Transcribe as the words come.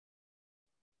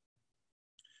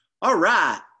All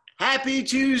right. Happy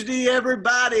Tuesday,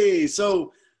 everybody.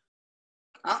 So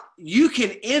you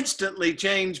can instantly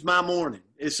change my morning.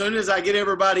 As soon as I get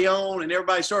everybody on and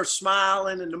everybody starts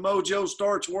smiling and the mojo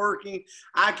starts working,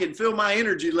 I can feel my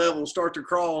energy level start to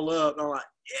crawl up. And I'm like,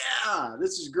 yeah,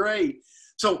 this is great.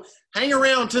 So hang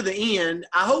around to the end.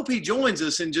 I hope he joins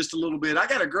us in just a little bit. I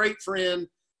got a great friend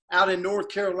out in North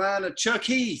Carolina, Chuck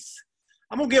Heath.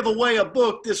 I'm going to give away a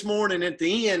book this morning at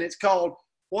the end. It's called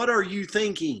What Are You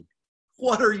Thinking?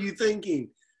 What Are You Thinking?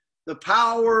 The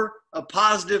Power of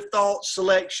Positive Thought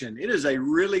Selection. It is a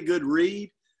really good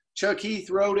read. Chuck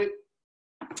Heath wrote it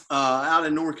out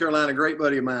in North Carolina, a great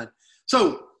buddy of mine.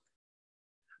 So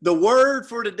the word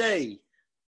for today,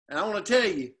 and I want to tell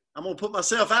you, I'm going to put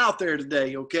myself out there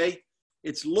today, okay?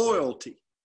 It's loyalty.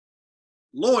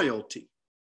 Loyalty.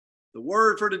 The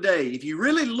word for today. If you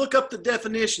really look up the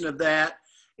definition of that,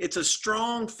 it's a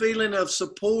strong feeling of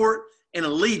support and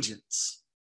allegiance.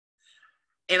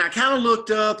 And I kind of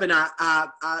looked up and I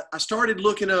started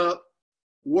looking up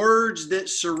words that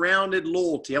surrounded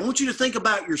loyalty. I want you to think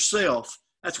about yourself.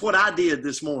 That's what I did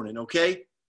this morning, okay?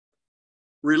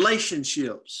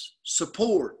 Relationships,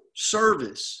 support,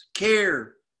 service,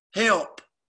 care, help,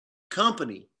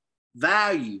 company,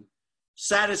 value,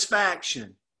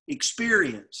 satisfaction,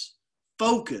 experience,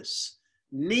 focus,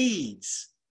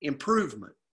 needs,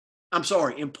 improvement.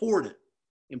 Important.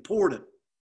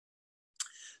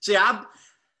 See,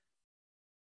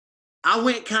 I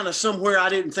went kind of somewhere I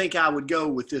didn't think I would go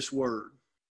with this word,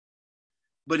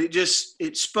 but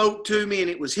it spoke to me and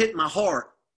it was hitting my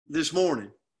heart this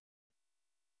morning.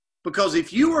 Because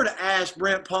if you were to ask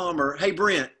Brent Palmer, hey,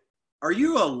 Brent, are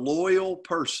you a loyal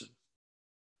person?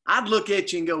 I'd look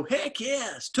at you and go, heck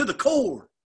yes, to the core.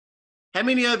 How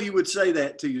many of you would say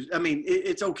that to you? I mean,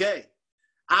 it's okay.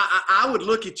 I would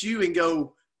look at you and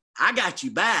go, I got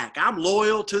you back. I'm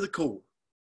loyal to the core.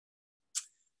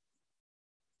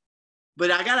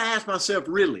 But I got to ask myself,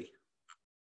 really?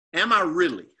 Am I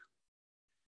really?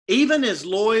 Even as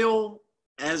loyal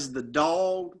as the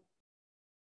dog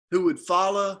who would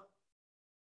follow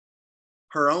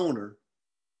her owner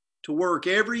to work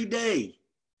every day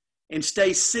and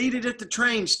stay seated at the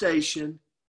train station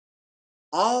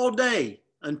all day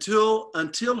until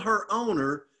her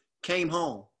owner came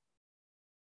home.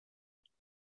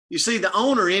 You see, the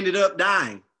owner ended up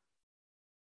dying.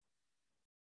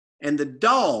 And the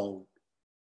dog,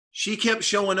 she kept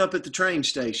showing up at the train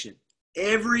station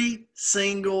every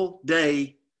single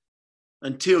day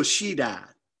until she died.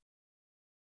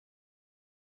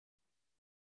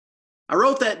 I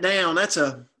wrote that down. That's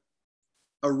a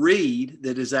read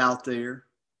that is out there.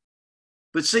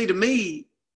 But see, to me,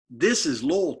 this is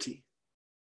loyalty.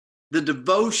 The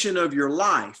devotion of your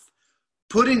life,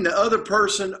 putting the other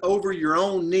person over your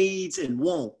own needs and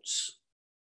wants.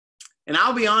 And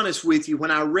I'll be honest with you,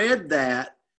 when I read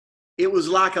that, it was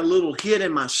like a little hit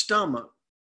in my stomach,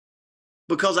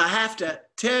 because I have to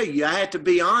tell you, I have to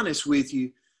be honest with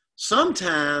you,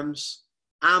 sometimes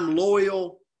I'm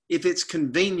loyal if it's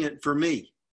convenient for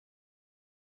me.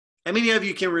 How many of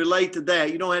you can relate to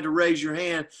that? You don't have to raise your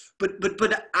hand, but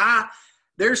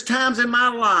there's times in my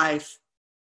life,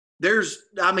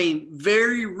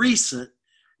 very recent,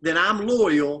 that I'm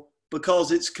loyal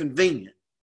because it's convenient.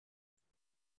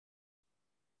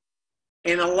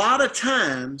 And a lot of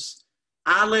times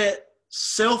I let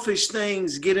selfish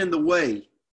things get in the way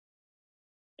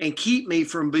and keep me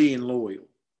from being loyal.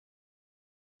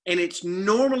 And it's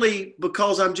normally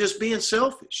because I'm just being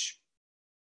selfish.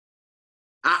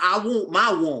 I want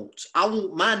my wants. I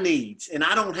want my needs. And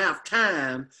I don't have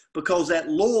time because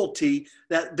that loyalty,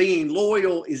 that being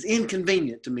loyal, is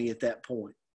inconvenient to me at that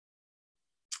point.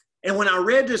 And when I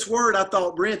read this word, I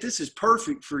thought, Brent, this is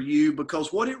perfect for you,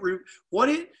 because what it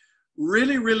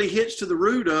really hits to the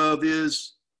root of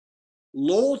is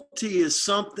loyalty is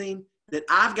something that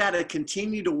I've got to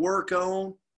continue to work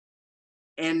on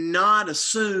and not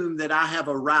assume that I have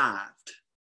arrived.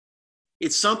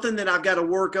 It's something that I've got to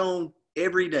work on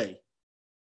every day.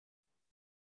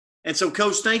 And so,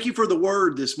 Coach, thank you for the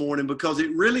word this morning, because it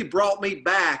really brought me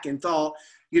back and thought,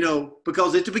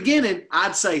 because at the beginning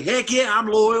I'd say, heck yeah, I'm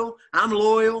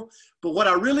loyal. But what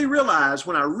I really realized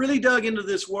when I really dug into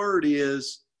this word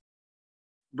is,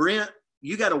 Brent,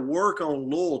 you got to work on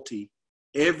loyalty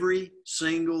every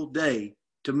single day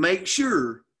to make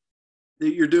sure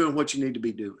that you're doing what you need to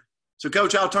be doing. So,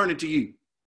 Coach, I'll turn it to you.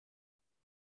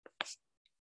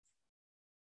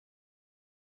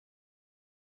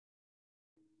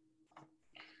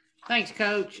 Thanks,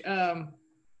 Coach.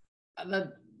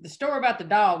 The story about the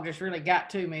dog just really got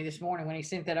to me this morning when he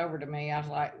sent that over to me. I was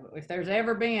like, if there's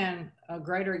ever been a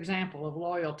greater example of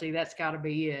loyalty, that's got to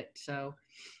be it. So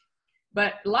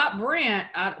But like Brent,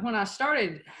 when I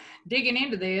started digging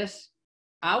into this,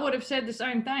 I would have said the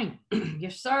same thing.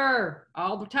 Yes, sir.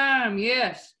 All the time.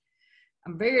 Yes.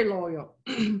 I'm very loyal.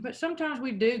 But sometimes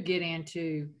we do get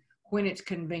into when it's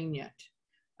convenient.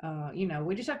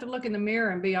 We just have to look in the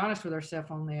mirror and be honest with ourselves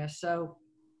on this. So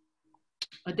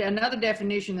another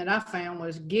definition that I found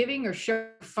was giving or showing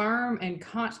firm and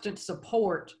constant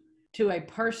support to a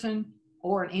person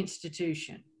or an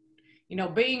institution.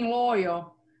 Being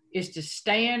loyal is to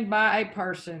stand by a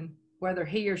person, whether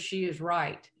he or she is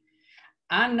right.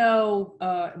 I know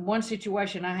one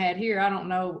situation I had here, I don't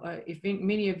know if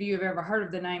many of you have ever heard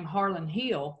of the name Harlan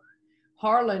Hill.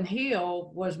 Harlan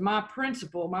Hill was my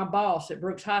principal, my boss at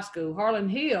Brooks High School. Harlan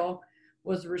Hill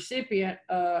was the recipient.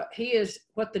 He is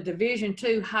what the Division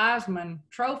II Heisman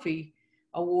Trophy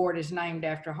Award is named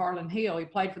after, Harlan Hill. He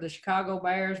played for the Chicago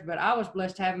Bears, but I was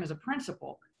blessed to have him as a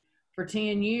principal for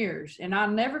 10 years. And I'll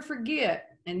never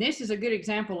forget, and this is a good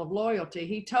example of loyalty.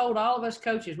 He told all of us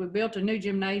coaches, we built a new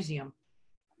gymnasium.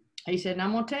 He said, and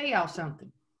I'm going to tell y'all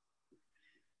something.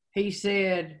 He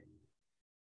said,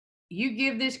 you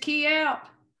give this key out.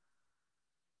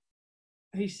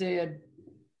 He said,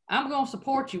 I'm going to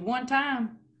support you one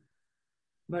time,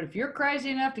 but if you're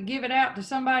crazy enough to give it out to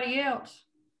somebody else,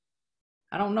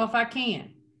 I don't know if I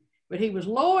can. But he was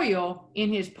loyal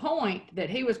in his point that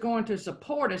he was going to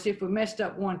support us if we messed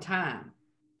up one time.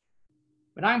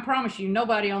 But I can promise you,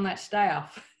 nobody on that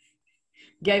staff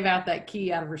gave out that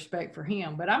key out of respect for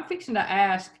him. But I'm fixing to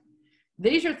ask,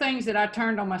 these are things that I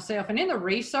turned on myself. And in the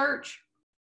research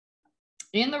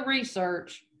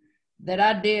that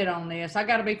I did on this, I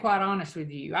got to be quite honest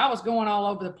with you. I was going all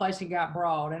over the place and got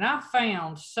broad. And I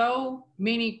found so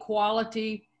many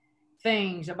quality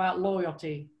things about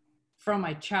loyalty from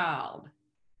a child.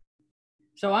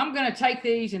 So I'm going to take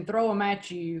these and throw them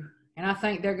at you. And I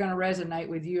think they're going to resonate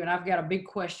with you. And I've got a big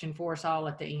question for us all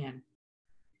at the end.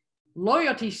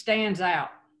 Loyalty stands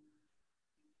out.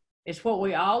 It's what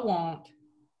we all want.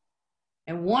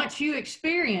 And once you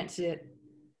experience it,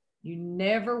 you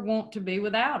never want to be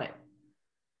without it.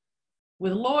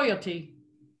 With loyalty,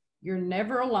 you're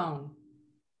never alone.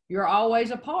 You're always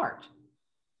a part.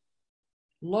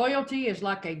 Loyalty is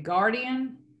like a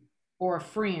guardian or a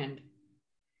friend.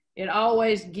 It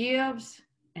always gives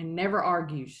and never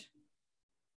argues.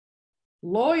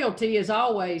 Loyalty is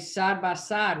always side by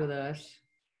side with us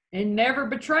and never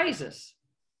betrays us.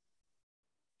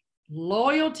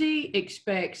 Loyalty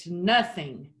expects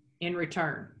nothing in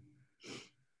return.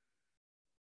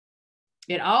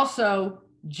 It also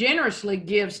generously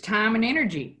gives time and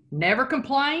energy, never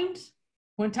complains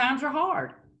when times are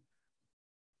hard.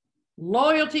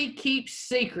 Loyalty keeps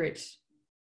secrets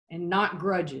and not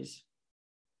grudges.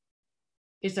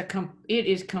 It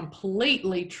is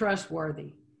completely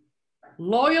trustworthy.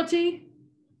 Loyalty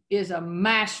is a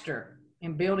master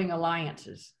in building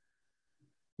alliances,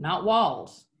 not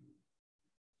walls.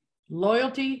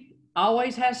 Loyalty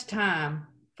always has time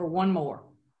for one more.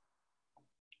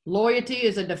 Loyalty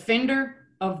is a defender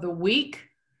of the weak.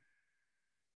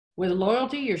 With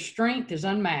loyalty, your strength is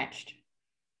unmatched.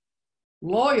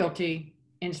 Loyalty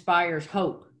inspires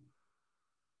hope.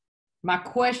 My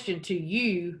question to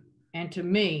you and to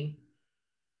me,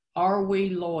 are we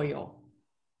loyal?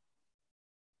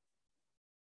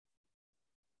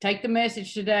 Take the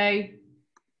message today.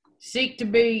 Seek to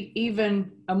be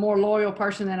even a more loyal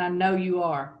person than I know you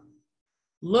are.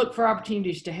 Look for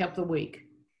opportunities to help the weak.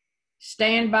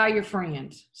 Stand by your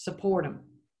friends. Support them.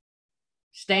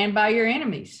 Stand by your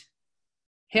enemies.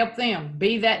 Help them.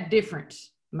 Be that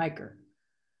difference maker.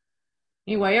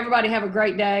 Anyway, everybody have a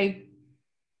great day.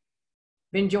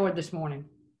 Enjoyed this morning.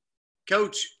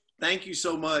 Coach, thank you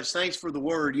so much. Thanks for the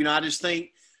word. I just think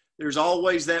there's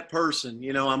always that person.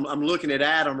 I'm looking at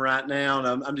Adam right now,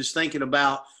 and I'm just thinking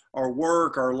about our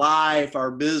work, our life,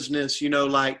 our business,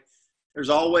 like there's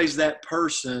always that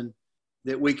person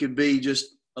that we could be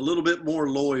just a little bit more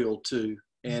loyal to.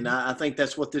 And I think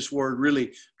that's what this word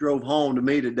really drove home to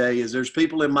me today is there's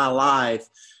people in my life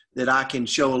that I can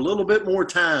show a little bit more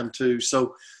time to.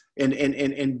 So,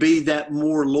 and be that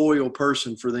more loyal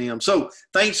person for them. So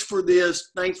thanks for this.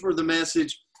 Thanks for the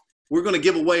message. We're going to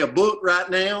give away a book right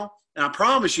now. And I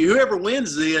promise you, whoever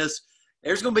wins this,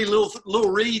 there's going to be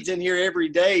little reads in here every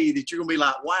day that you're going to be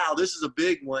like, wow, this is a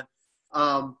big one.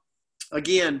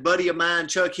 Again, buddy of mine,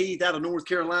 Chuck Heath out of North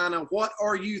Carolina. What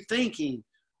are you thinking?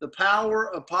 The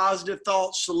power of positive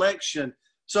thought selection.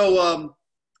 So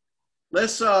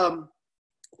let's hashtag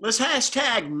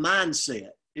mindset.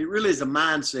 It really is a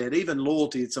mindset. Even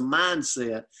loyalty, it's a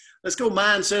mindset. Let's go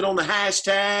mindset on the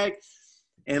hashtag.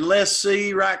 And let's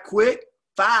see right quick.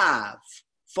 5,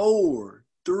 4,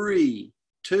 3,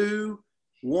 2,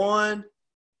 1,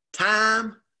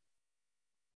 time.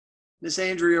 Miss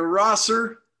Andrea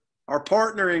Rosser, our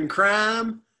partner in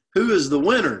crime, who is the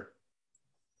winner?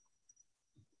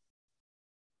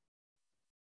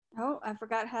 Oh, I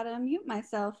forgot how to unmute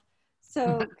myself.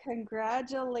 So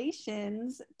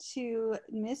congratulations to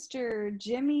Mr.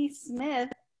 Jimmy Smith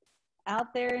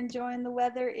out there enjoying the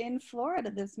weather in Florida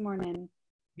this morning.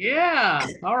 Yeah.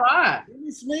 All right.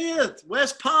 Jimmy Smith,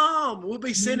 West Palm. We'll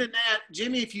be sending that.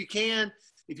 Jimmy, if you can,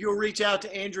 if you'll reach out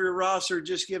to Andrea Rosser,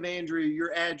 just give Andrea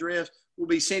your address. We'll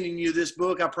be sending you this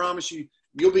book. I promise you,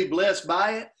 you'll be blessed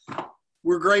by it.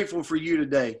 We're grateful for you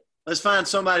today. Let's find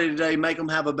somebody today, make them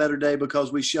have a better day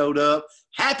because we showed up.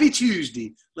 Happy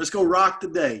Tuesday. Let's go rock the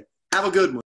day. Have a good one.